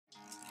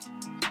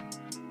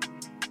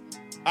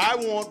I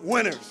want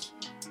winners.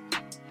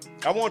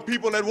 I want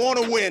people that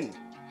want to win.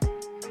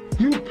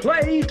 You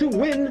play to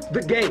win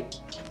the game.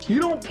 You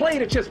don't play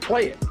to just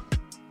play it.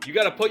 You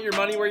got to put your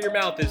money where your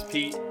mouth is,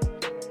 Pete.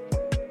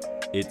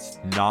 It's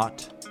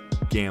not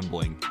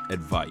gambling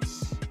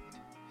advice.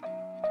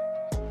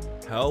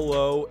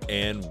 Hello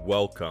and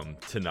welcome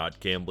to Not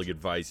Gambling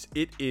Advice.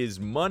 It is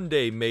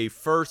Monday, May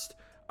 1st.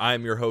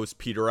 I'm your host,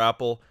 Peter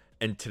Apple,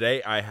 and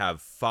today I have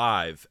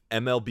 5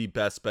 MLB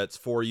Best Bets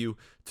for you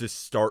to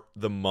start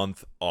the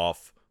month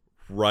off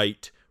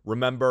right.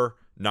 Remember,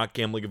 Not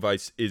Gambling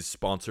Advice is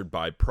sponsored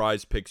by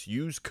Prize Picks.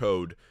 Use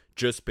code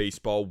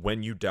JustBaseball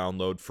when you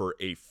download for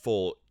a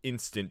full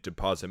instant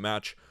deposit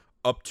match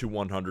up to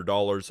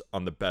 $100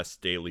 on the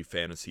best daily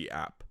fantasy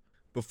app.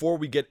 Before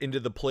we get into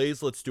the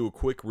plays, let's do a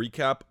quick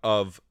recap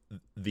of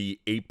the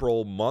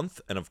April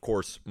month and, of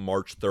course,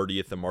 March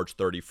 30th and March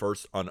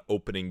 31st on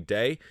opening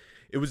day.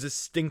 It was a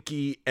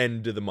stinky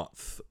end of the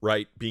month,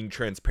 right? Being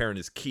transparent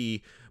is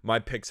key. My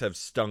picks have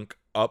stunk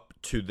up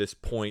to this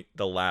point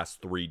the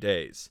last 3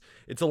 days.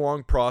 It's a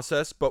long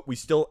process, but we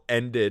still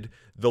ended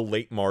the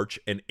late March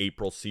and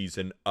April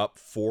season up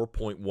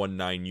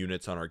 4.19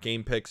 units on our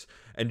game picks.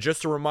 And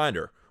just a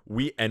reminder,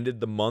 we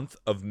ended the month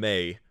of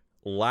May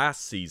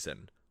last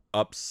season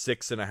up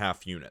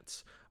 6.5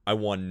 units. I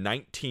won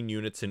 19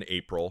 units in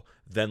April,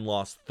 then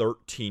lost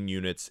 13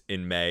 units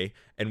in May,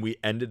 and we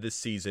ended the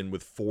season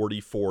with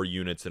 44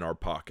 units in our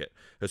pocket.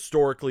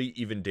 Historically,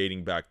 even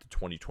dating back to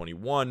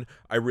 2021,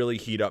 I really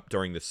heat up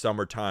during the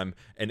summertime,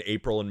 and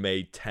April and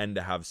May tend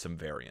to have some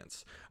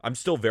variance. I'm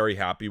still very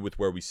happy with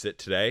where we sit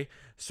today,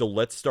 so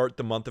let's start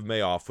the month of May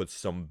off with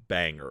some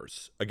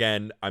bangers.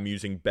 Again, I'm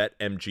using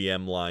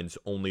BetMGM lines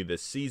only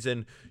this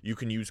season. You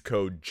can use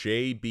code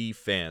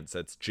JBFANS,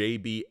 that's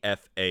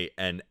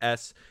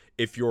JBFANS,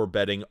 if you're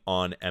betting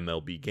on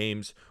MLB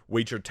games.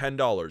 Wager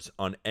 $10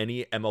 on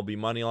any MLB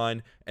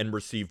moneyline and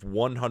receive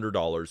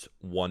 $100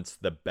 once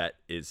the bet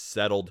is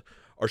settled.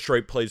 Our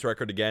straight plays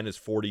record again is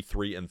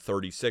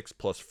 43-36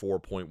 plus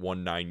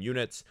 4.19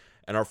 units.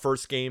 And our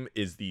first game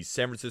is the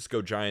San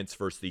Francisco Giants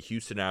versus the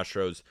Houston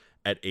Astros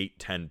at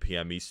 8:10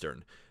 p.m.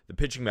 Eastern. The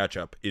pitching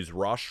matchup is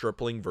Ross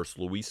Stripling versus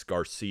Luis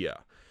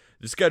Garcia.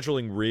 The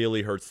scheduling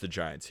really hurts the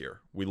Giants here.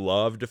 We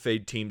love to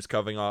fade teams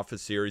coming off a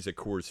series at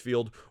Coors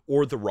Field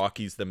or the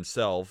Rockies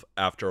themselves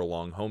after a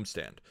long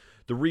homestand.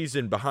 The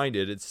reason behind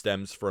it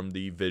stems from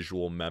the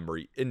visual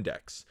memory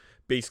index.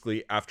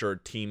 Basically, after a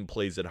team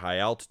plays at high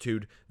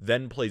altitude,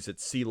 then plays at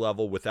sea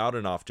level without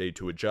an off day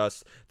to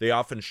adjust, they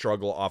often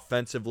struggle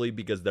offensively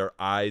because their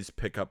eyes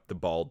pick up the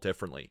ball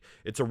differently.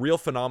 It's a real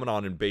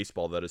phenomenon in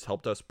baseball that has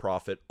helped us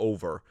profit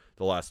over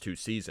the last 2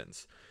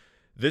 seasons.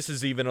 This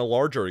is even a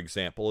larger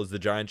example as the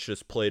Giants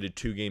just played a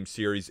 2-game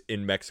series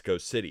in Mexico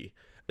City.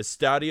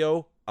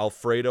 Estadio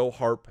Alfredo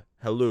Harp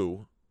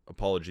Helú,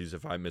 apologies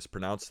if I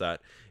mispronounced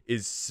that,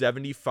 is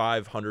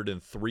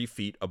 7,503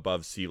 feet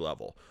above sea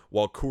level,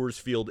 while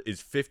Coors Field is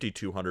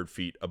 5,200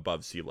 feet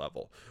above sea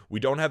level. We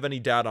don't have any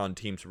data on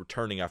teams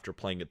returning after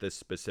playing at this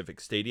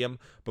specific stadium,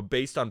 but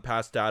based on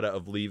past data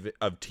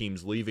of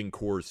teams leaving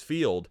Coors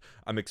Field,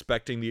 I'm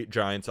expecting the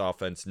Giants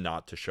offense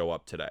not to show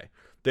up today.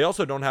 They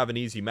also don't have an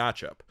easy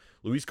matchup.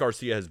 Luis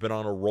Garcia has been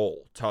on a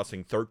roll,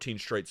 tossing 13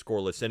 straight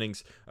scoreless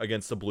innings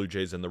against the Blue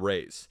Jays and the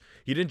Rays.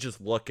 He didn't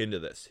just luck into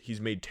this. He's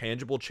made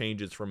tangible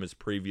changes from his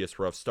previous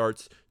rough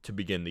starts to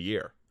begin the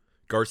year.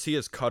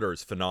 Garcia's cutter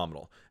is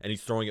phenomenal, and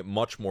he's throwing it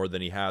much more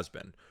than he has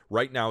been.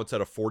 Right now, it's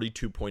at a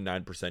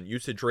 42.9%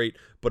 usage rate,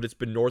 but it's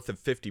been north of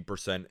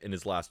 50% in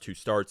his last 2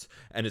 starts,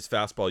 and his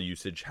fastball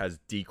usage has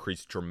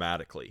decreased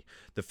dramatically.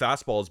 The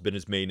fastball has been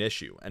his main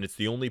issue, and it's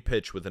the only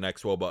pitch with an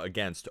xWOBA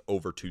against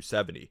over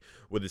 270.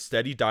 With a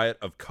steady diet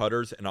of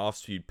cutters and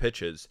off-speed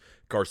pitches,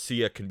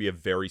 Garcia can be a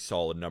very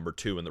solid number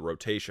 2 in the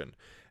rotation.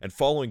 And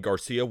following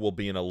Garcia will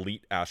be an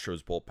elite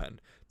Astros bullpen.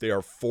 They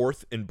are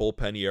 4th in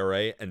bullpen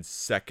ERA and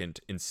 2nd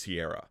in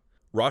SIERA.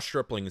 Ross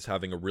Stripling is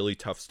having a really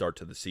tough start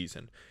to the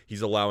season.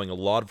 He's allowing a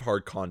lot of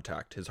hard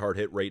contact. His hard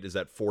hit rate is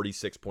at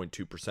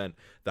 46.2%,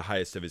 the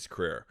highest of his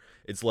career.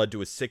 It's led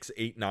to a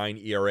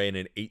 6.89 ERA and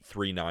an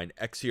 8.39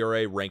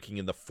 xERA, ranking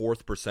in the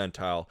 4th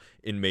percentile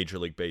in Major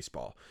League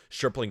Baseball.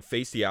 Stripling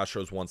faced the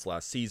Astros once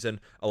last season,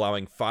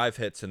 allowing 5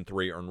 hits and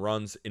 3 earned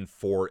runs in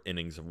 4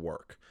 innings of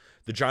work.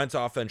 The Giants'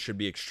 offense should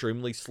be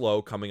extremely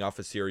slow coming off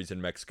a series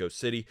in Mexico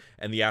City,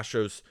 and the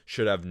Astros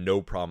should have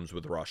no problems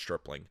with Ross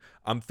Stripling.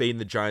 I'm fading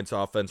the Giants'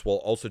 offense while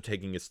also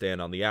taking a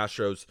stand on the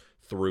Astros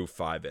through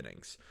 5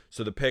 innings.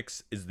 So the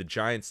picks is the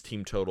Giants'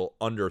 team total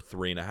under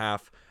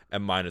 3.5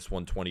 at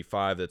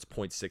 -125. That's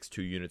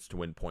 0.62 units to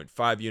win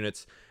 0.5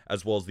 units,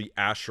 as well as the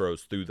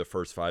Astros through the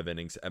first 5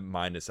 innings at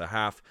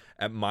 -0.5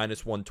 at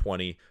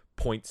 -120,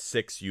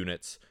 0.6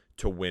 units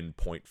to win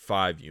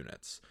 0.5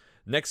 units.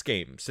 Next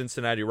game,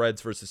 Cincinnati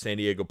Reds versus San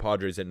Diego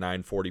Padres at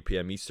 9:40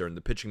 p.m. Eastern.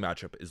 The pitching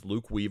matchup is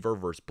Luke Weaver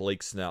versus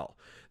Blake Snell.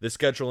 This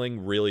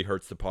scheduling really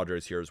hurts the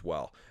Padres here as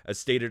well. As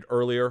stated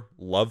earlier,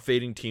 love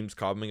fading teams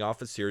coming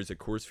off a series at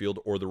Coors Field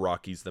or the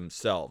Rockies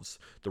themselves.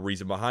 The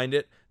reason behind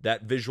it,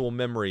 that visual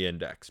memory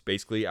index.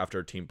 Basically, after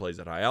a team plays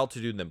at high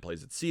altitude and then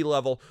plays at sea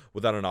level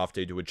without an off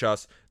day to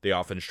adjust, they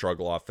often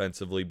struggle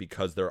offensively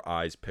because their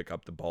eyes pick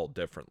up the ball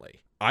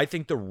differently. I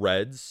think the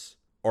Reds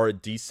are a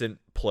decent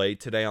play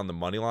today on the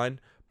money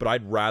line, but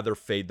I'd rather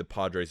fade the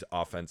Padres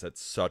offense at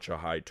such a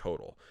high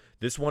total.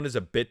 This one is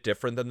a bit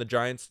different than the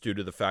Giants due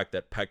to the fact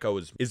that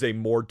Petco is a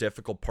more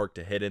difficult park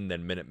to hit in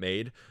than Minute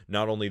Maid.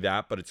 Not only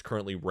that, but it's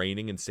currently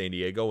raining in San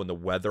Diego and the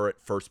weather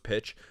at first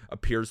pitch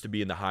appears to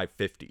be in the high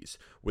 50s,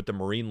 with the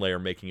marine layer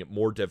making it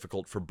more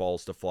difficult for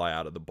balls to fly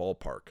out of the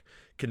ballpark.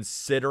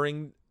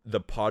 Considering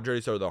the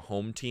Padres are the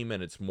home team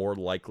and it's more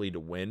likely to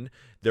win,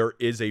 there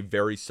is a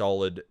very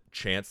solid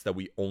chance that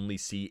we only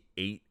see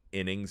 8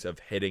 innings of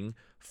hitting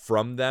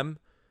from them.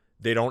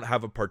 They don't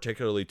have a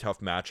particularly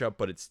tough matchup,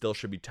 but it still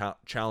should be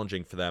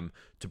challenging for them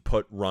to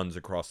put runs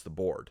across the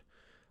board.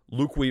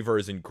 Luke Weaver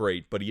isn't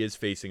great, but he is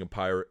facing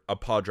a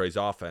Padres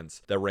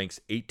offense that ranks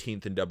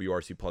 18th in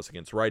WRC plus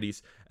against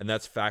righties, and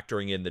that's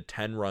factoring in the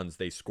 10 runs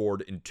they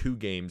scored in 2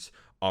 games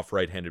off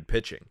right-handed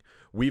pitching.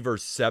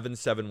 Weaver's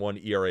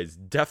 7.71 ERA is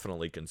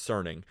definitely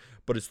concerning,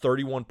 but his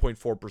 31.4%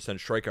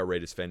 strikeout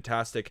rate is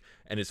fantastic,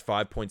 and his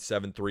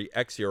 5.73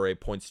 xERA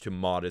points to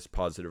modest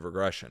positive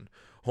regression.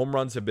 Home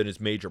runs have been his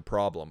major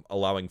problem,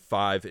 allowing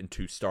 5 in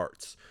 2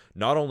 starts.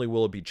 Not only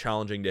will it be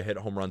challenging to hit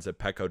home runs at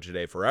Petco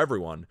today for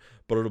everyone,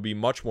 but it'll be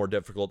much more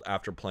difficult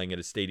after playing at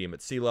a stadium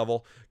at sea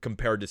level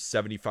compared to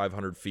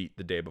 7,500 feet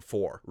the day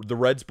before. The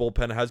Reds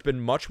bullpen has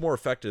been much more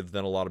effective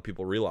than a lot of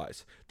people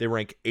realize. They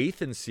rank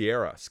 8th in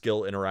Sierra,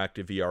 Skill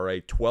Interactive ERA,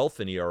 12th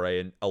in ERA,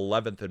 and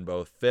 11th in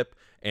both FIP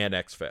and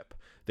XFIP.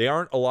 They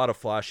aren't a lot of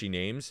flashy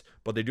names,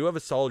 but they do have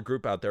a solid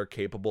group out there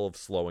capable of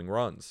slowing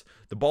runs.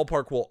 The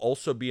ballpark will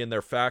also be in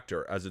their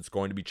factor, as it's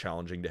going to be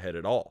challenging to hit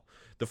it all.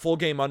 The full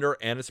game under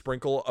and a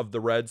sprinkle of the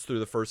Reds through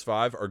the first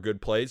 5 are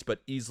good plays,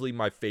 but easily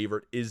my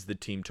favorite is the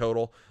team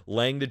total.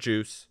 Laying the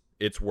juice,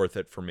 it's worth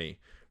it for me.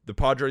 The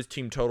Padres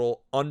team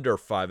total under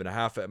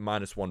 5.5 at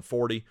minus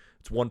 140.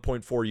 It's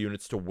 1.4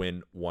 units to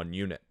win 1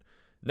 unit.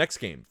 Next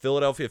game,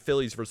 Philadelphia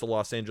Phillies versus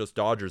Los Angeles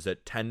Dodgers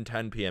at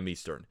 10:10 p.m.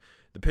 Eastern.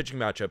 The pitching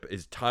matchup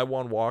is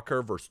Taijuan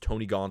Walker versus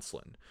Tony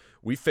Gonsolin.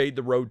 We fade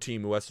the road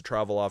team who has to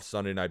travel off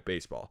Sunday Night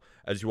Baseball.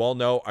 As you all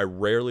know, I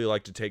rarely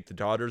like to take the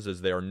Dodgers as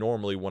they are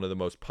normally one of the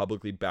most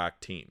publicly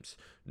backed teams.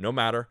 No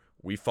matter,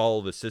 we follow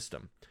the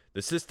system.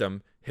 The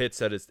system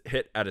hit at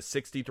a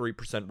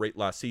 63% rate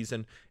last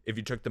season if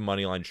you took the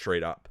money line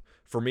straight up.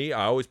 For me,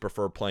 I always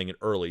prefer playing it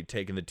early,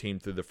 taking the team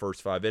through the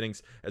first 5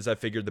 innings, as I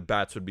figured the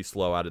bats would be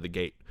slow out of the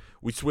gate.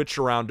 We switched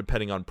around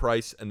depending on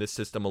price, and this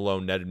system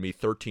alone netted me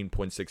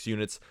 13.6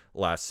 units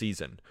last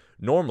season.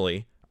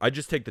 Normally, I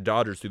just take the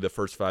Dodgers through the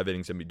first 5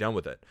 innings and be done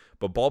with it,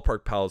 but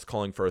Ballpark Pal is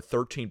calling for a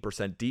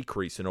 13%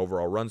 decrease in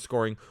overall run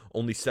scoring,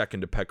 only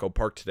second to Petco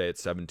Park today at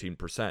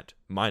 17%,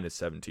 minus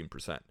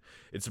 17%.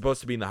 It's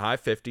supposed to be in the high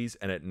 50s,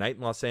 and at night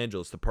in Los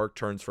Angeles, the park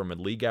turns from a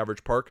league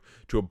average park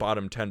to a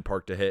bottom 10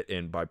 park to hit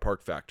in by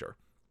park factor.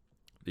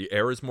 The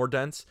air is more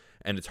dense,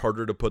 and it's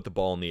harder to put the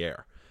ball in the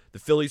air. The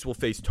Phillies will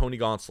face Tony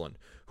Gonsolin,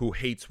 who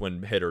hates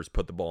when hitters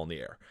put the ball in the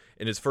air.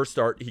 In his first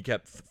start, he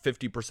kept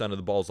 50% of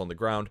the balls on the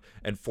ground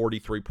and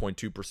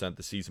 43.2%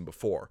 the season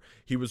before.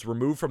 He was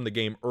removed from the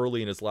game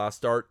early in his last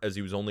start as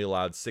he was only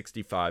allowed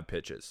 65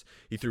 pitches.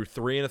 He threw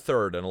 3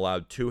 1/3 and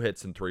allowed 2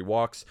 hits and 3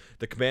 walks.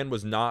 The command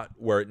was not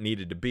where it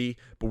needed to be,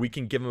 but we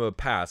can give him a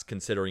pass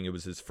considering it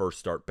was his first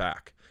start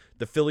back.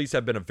 The Phillies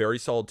have been a very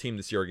solid team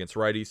this year against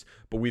righties,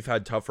 but we've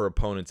had tougher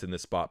opponents in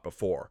this spot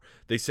before.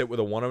 They sit with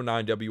a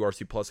 109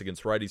 WRC plus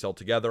against righties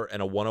altogether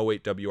and a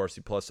 108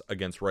 WRC plus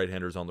against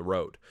right-handers on the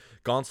road.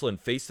 Gonsolin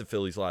faced the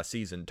Phillies last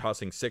season,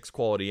 tossing 6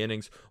 quality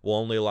innings while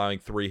only allowing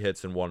 3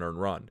 hits and 1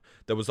 earned run.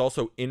 That was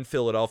also in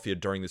Philadelphia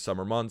during the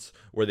summer months,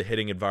 where the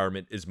hitting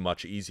environment is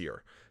much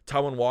easier.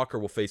 Taijuan Walker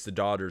will face the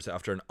Dodgers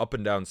after an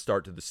up-and-down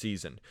start to the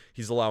season.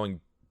 He's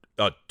allowing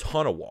a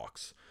ton of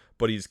walks,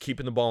 but he's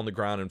keeping the ball on the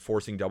ground and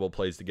forcing double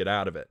plays to get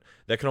out of it.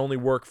 That can only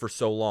work for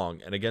so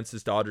long, and against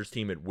this Dodgers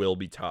team, it will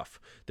be tough.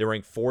 They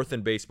rank 4th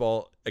in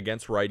baseball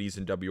against righties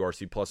in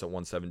WRC plus at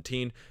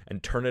 117,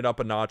 and turn it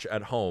up a notch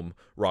at home,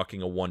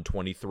 rocking a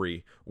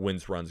 123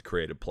 wins runs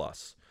created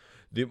plus.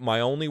 My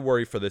only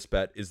worry for this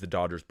bet is the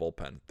Dodgers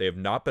bullpen. They have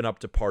not been up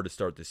to par to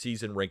start the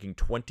season, ranking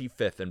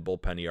 25th in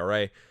bullpen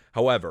ERA.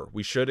 However,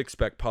 we should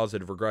expect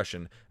positive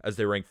regression as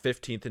they rank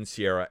 15th in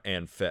Sierra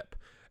and FIP.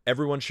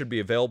 Everyone should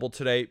be available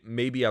today,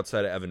 maybe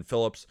outside of Evan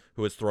Phillips,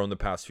 who has thrown the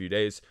past few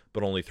days,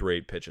 but only threw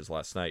 8 pitches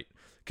last night.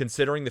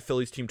 Considering the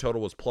Phillies team total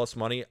was plus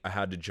money, I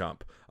had to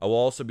jump. I will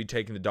also be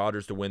taking the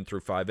Dodgers to win through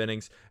 5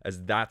 innings,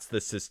 as that's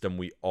the system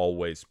we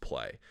always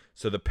play.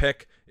 So the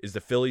pick is the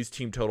Phillies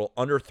team total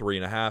under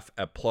 3.5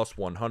 at plus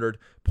 100,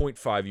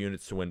 0.5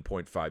 units to win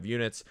 0.5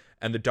 units,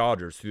 and the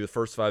Dodgers through the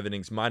first 5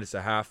 innings minus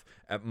a half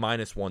at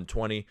minus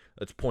 120.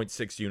 That's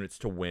 0.6 units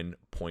to win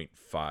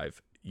 0.5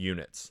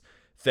 units.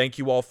 Thank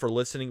you all for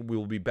listening. We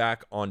will be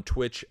back on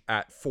Twitch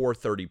at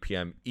 4:30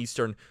 p.m.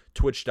 Eastern,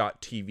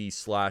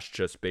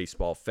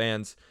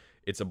 twitch.tv/justbaseballfans.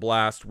 It's a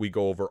blast. We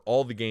go over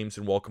all the games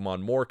and welcome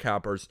on more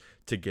cappers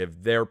to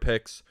give their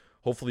picks.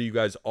 Hopefully you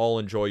guys all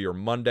enjoy your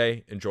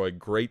Monday. Enjoy a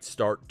great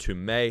start to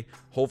May.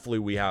 Hopefully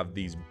we have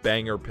these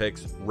banger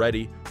picks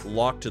ready,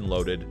 locked and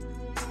loaded.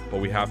 But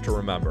we have to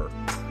remember,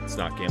 it's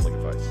not gambling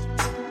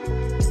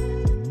advice.